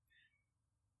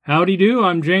Howdy do,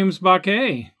 I'm James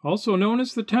Baquet, also known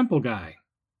as the Temple Guy.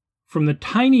 From the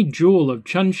tiny jewel of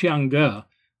Chunxiangge,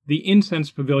 the incense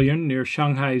pavilion near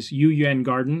Shanghai's Yuyuan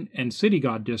Garden and City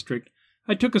God District,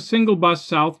 I took a single bus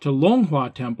south to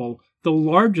Longhua Temple, the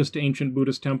largest ancient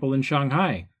Buddhist temple in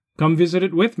Shanghai. Come visit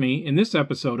it with me in this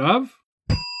episode of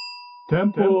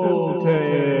Temple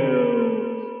Tales.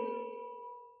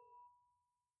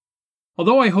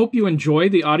 Although I hope you enjoy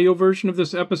the audio version of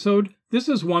this episode, this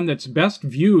is one that's best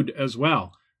viewed as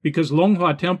well, because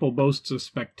Longhua Temple boasts a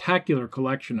spectacular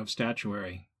collection of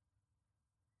statuary.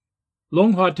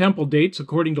 Longhua Temple dates,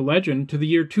 according to legend, to the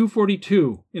year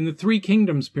 242 in the Three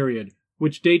Kingdoms period,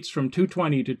 which dates from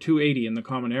 220 to 280 in the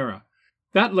Common Era.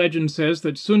 That legend says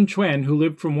that Sun Quan, who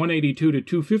lived from 182 to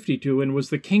 252 and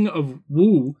was the king of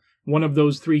Wu, one of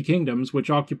those three kingdoms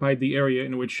which occupied the area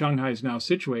in which Shanghai is now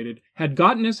situated, had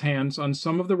gotten his hands on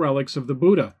some of the relics of the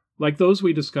Buddha, like those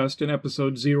we discussed in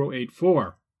episode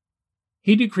 084.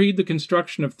 He decreed the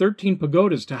construction of 13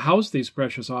 pagodas to house these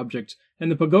precious objects, and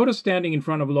the pagoda standing in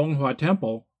front of Longhua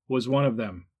Temple was one of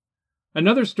them.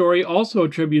 Another story also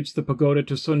attributes the pagoda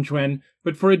to Sun Quan,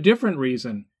 but for a different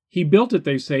reason. He built it,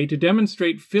 they say, to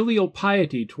demonstrate filial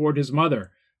piety toward his mother.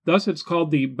 Thus it's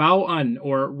called the Bao'an,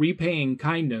 or Repaying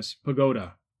Kindness,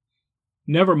 pagoda.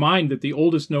 Never mind that the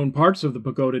oldest known parts of the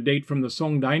pagoda date from the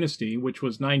Song dynasty, which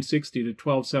was 960 to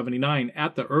 1279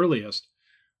 at the earliest.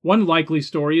 One likely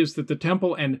story is that the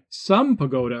temple and some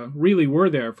pagoda really were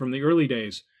there from the early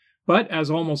days, but, as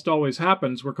almost always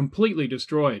happens, were completely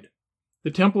destroyed.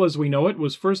 The temple as we know it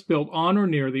was first built on or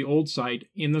near the old site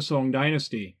in the Song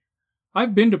dynasty.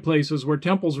 I've been to places where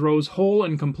temples rose whole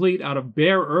and complete out of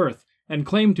bare earth and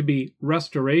claim to be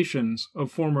restorations of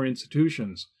former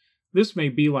institutions. This may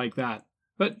be like that,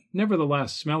 but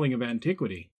nevertheless smelling of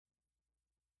antiquity.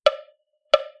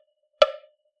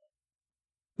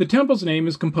 The temple's name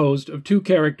is composed of two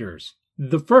characters.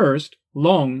 The first,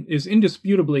 Long, is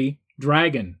indisputably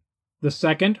dragon. The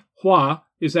second, Hua,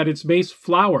 is at its base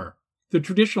flower. The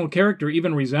traditional character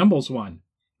even resembles one.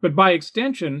 But by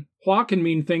extension, Hua can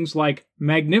mean things like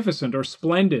magnificent or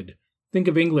splendid. Think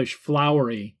of English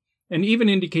flowery. And even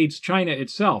indicates China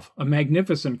itself, a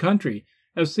magnificent country,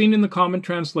 as seen in the common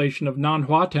translation of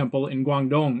Nanhua Temple in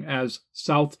Guangdong as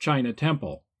South China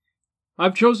Temple.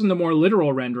 I've chosen the more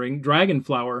literal rendering, dragon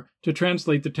flower, to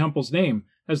translate the temple's name,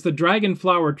 as the dragon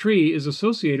flower tree is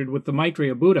associated with the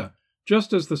Maitreya Buddha,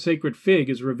 just as the sacred fig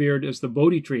is revered as the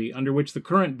Bodhi tree under which the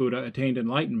current Buddha attained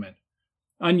enlightenment.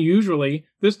 Unusually,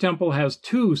 this temple has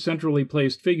two centrally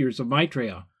placed figures of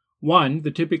Maitreya, one,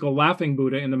 the typical laughing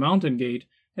Buddha in the mountain gate,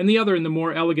 and the other in the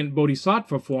more elegant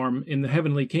bodhisattva form in the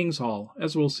Heavenly King's Hall,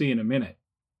 as we'll see in a minute.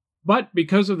 But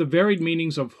because of the varied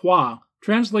meanings of Hua,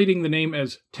 translating the name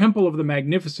as Temple of the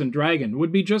Magnificent Dragon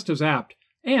would be just as apt,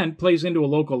 and plays into a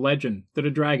local legend that a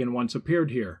dragon once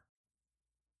appeared here.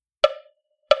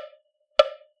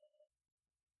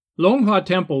 Longhua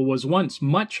Temple was once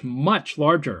much, much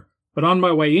larger, but on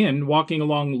my way in, walking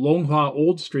along Longhua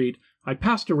Old Street, I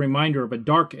passed a reminder of a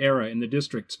dark era in the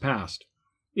district's past.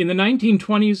 In the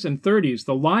 1920s and 30s,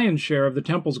 the lion's share of the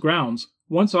temple's grounds,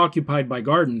 once occupied by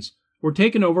gardens, were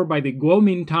taken over by the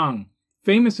Kuomintang,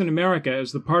 famous in America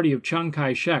as the party of Chiang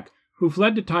Kai-shek, who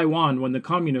fled to Taiwan when the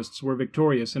communists were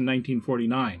victorious in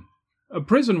 1949. A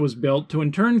prison was built to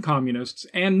intern communists,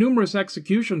 and numerous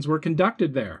executions were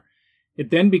conducted there.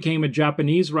 It then became a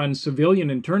Japanese-run civilian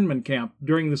internment camp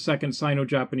during the Second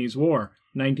Sino-Japanese War,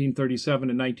 1937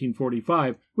 and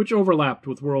 1945, which overlapped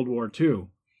with World War II.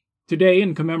 Today,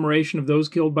 in commemoration of those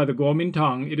killed by the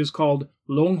Kuomintang, it is called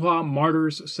Longhua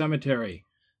Martyrs Cemetery.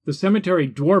 The cemetery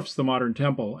dwarfs the modern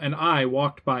temple, and I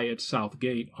walked by its south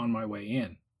gate on my way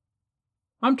in.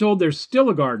 I'm told there's still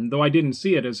a garden, though I didn't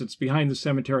see it as it's behind the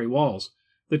cemetery walls.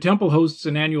 The temple hosts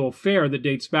an annual fair that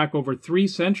dates back over 3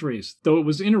 centuries, though it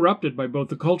was interrupted by both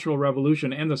the Cultural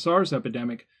Revolution and the SARS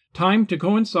epidemic, timed to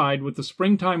coincide with the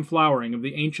springtime flowering of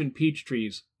the ancient peach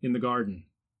trees in the garden.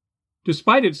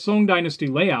 Despite its Song dynasty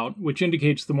layout, which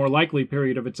indicates the more likely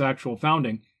period of its actual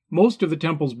founding, most of the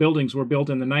temple's buildings were built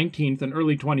in the 19th and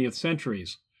early 20th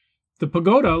centuries. The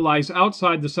pagoda lies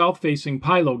outside the south-facing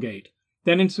Pailo Gate.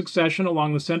 Then in succession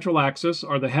along the central axis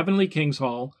are the Heavenly King's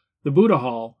Hall, the Buddha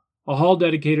Hall, a hall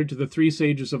dedicated to the 3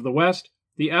 sages of the West,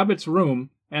 the Abbot's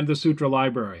Room, and the Sutra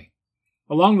Library.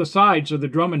 Along the sides are the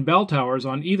drum and bell towers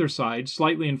on either side,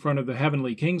 slightly in front of the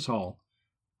Heavenly King's Hall,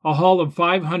 a hall of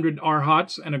 500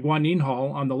 arhats and a guanyin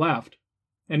hall on the left,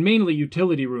 and mainly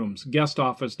utility rooms, guest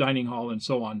office, dining hall, and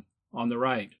so on the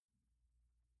right.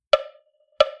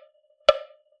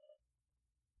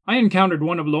 I encountered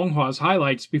one of Longhua's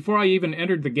highlights before I even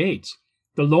entered the gates.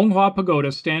 The Longhua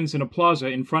Pagoda stands in a plaza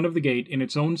in front of the gate in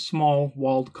its own small,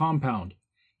 walled compound.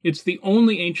 It's the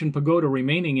only ancient pagoda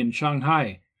remaining in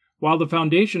Shanghai. While the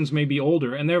foundations may be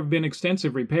older and there have been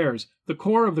extensive repairs, the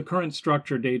core of the current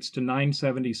structure dates to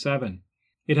 977.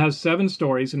 It has 7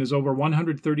 stories and is over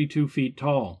 132 feet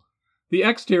tall. The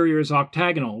exterior is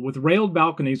octagonal, with railed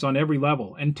balconies on every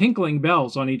level and tinkling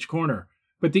bells on each corner.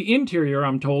 But the interior,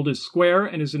 I'm told, is square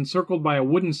and is encircled by a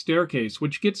wooden staircase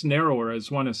which gets narrower as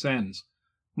one ascends.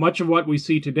 Much of what we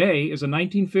see today is a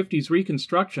 1950s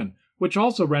reconstruction, which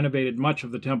also renovated much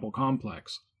of the temple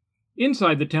complex.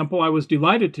 Inside the temple, I was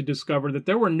delighted to discover that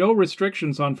there were no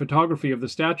restrictions on photography of the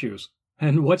statues.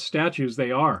 And what statues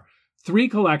they are! 3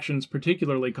 collections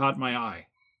particularly caught my eye.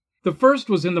 The first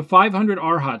was in the 500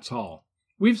 Arhats Hall.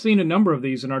 We've seen a number of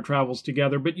these in our travels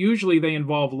together, but usually they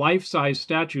involve life-size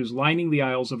statues lining the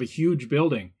aisles of a huge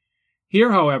building.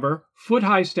 Here, however,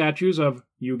 foot-high statues of,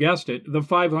 you guessed it, the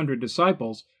 500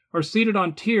 disciples, are seated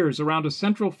on tiers around a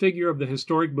central figure of the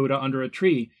historic Buddha under a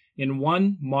tree in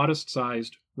one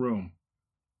modest-sized room.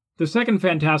 The second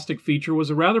fantastic feature was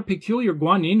a rather peculiar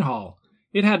Guanyin hall.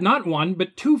 It had not one,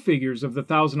 but 2 figures of the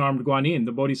thousand-armed Guanyin,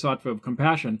 the Bodhisattva of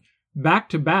Compassion, back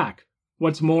to back.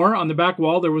 What's more, on the back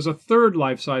wall there was a third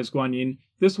life-size Guanyin,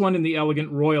 this one in the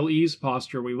elegant royal ease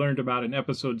posture we learned about in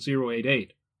episode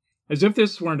 088. As if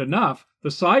this weren't enough,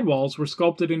 the side walls were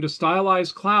sculpted into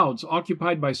stylized clouds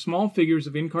occupied by small figures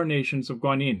of incarnations of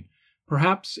Guanyin,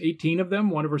 perhaps 18 of them,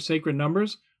 one of her sacred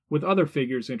numbers, with other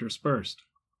figures interspersed.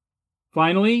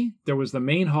 Finally, there was the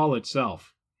main hall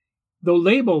itself. Though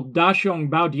labeled Daxiong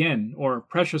Baodian, or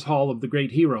Precious Hall of the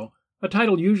Great Hero, a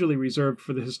title usually reserved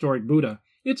for the historic Buddha,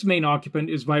 its main occupant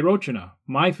is Vairochana,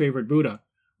 my favorite Buddha,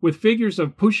 with figures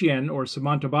of Puxian or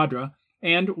Samantabhadra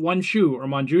and Wanshu or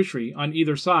Manjushri on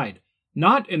either side,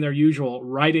 not in their usual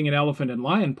riding an elephant and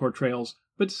lion portrayals,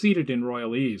 but seated in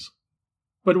royal ease.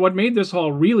 But what made this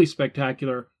hall really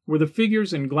spectacular were the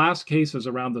figures in glass cases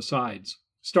around the sides.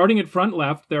 Starting at front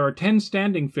left, there are 10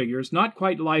 standing figures, not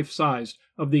quite life-sized,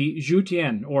 of the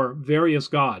Zhutian, or various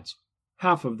gods,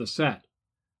 half of the set.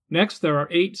 Next, there are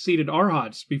 8 seated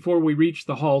Arhats before we reach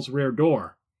the hall's rear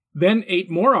door. Then 8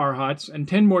 more Arhats and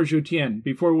 10 more Zhutian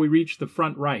before we reach the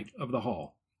front right of the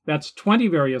hall. That's 20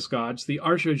 various gods, the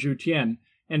Arsha Zhutian,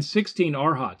 and 16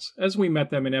 Arhats, as we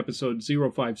met them in episodes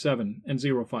 057 and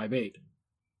 058.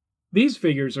 These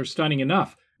figures are stunning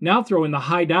enough. Now throw in the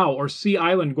Haidao or Sea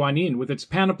Island Guanyin with its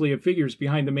panoply of figures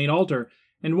behind the main altar,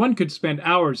 and one could spend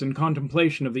hours in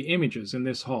contemplation of the images in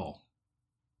this hall.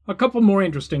 A couple more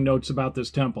interesting notes about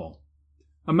this temple.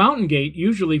 A mountain gate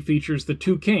usually features the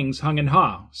 2 kings hung in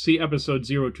Ha, see episode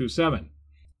 027.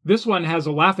 This one has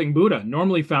a laughing Buddha,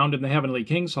 normally found in the Heavenly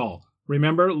King's Hall.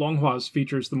 Remember, Longhua's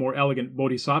features the more elegant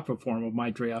Bodhisattva form of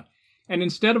Maitreya. And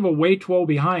instead of a Wei Tuo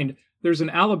behind, there's an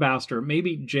alabaster,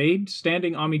 maybe jade,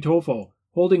 standing Amitofo,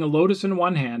 holding a lotus in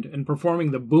one hand and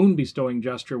performing the boon-bestowing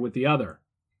gesture with the other.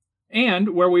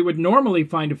 And, where we would normally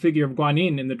find a figure of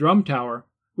Guanyin in the drum tower,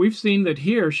 we've seen that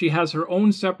here she has her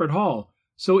own separate hall,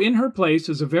 so in her place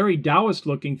is a very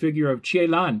Taoist-looking figure of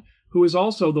Qielan, who is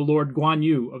also the Lord Guan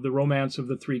Yu of the Romance of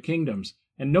the Three Kingdoms,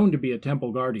 and known to be a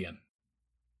temple guardian.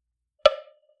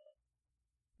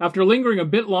 After lingering a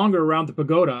bit longer around the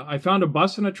pagoda, I found a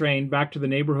bus and a train back to the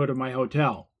neighborhood of my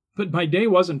hotel. But my day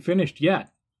wasn't finished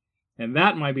yet. And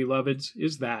that, my beloveds,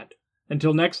 is that.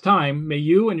 Until next time, may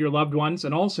you and your loved ones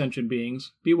and all sentient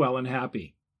beings be well and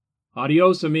happy.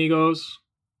 Adios, amigos.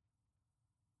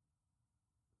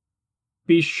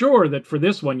 Be sure that for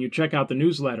this one you check out the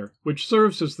newsletter, which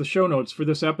serves as the show notes for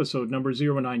this episode number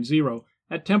 090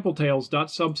 at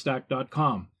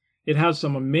templetales.substack.com. It has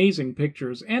some amazing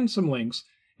pictures and some links,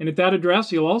 and at that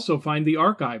address you'll also find the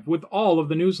archive with all of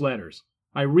the newsletters.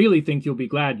 I really think you'll be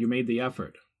glad you made the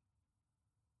effort.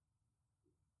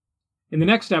 In the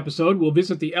next episode, we'll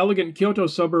visit the elegant Kyoto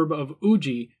suburb of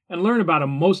Uji and learn about a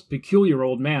most peculiar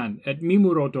old man at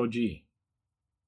Mimurotoji.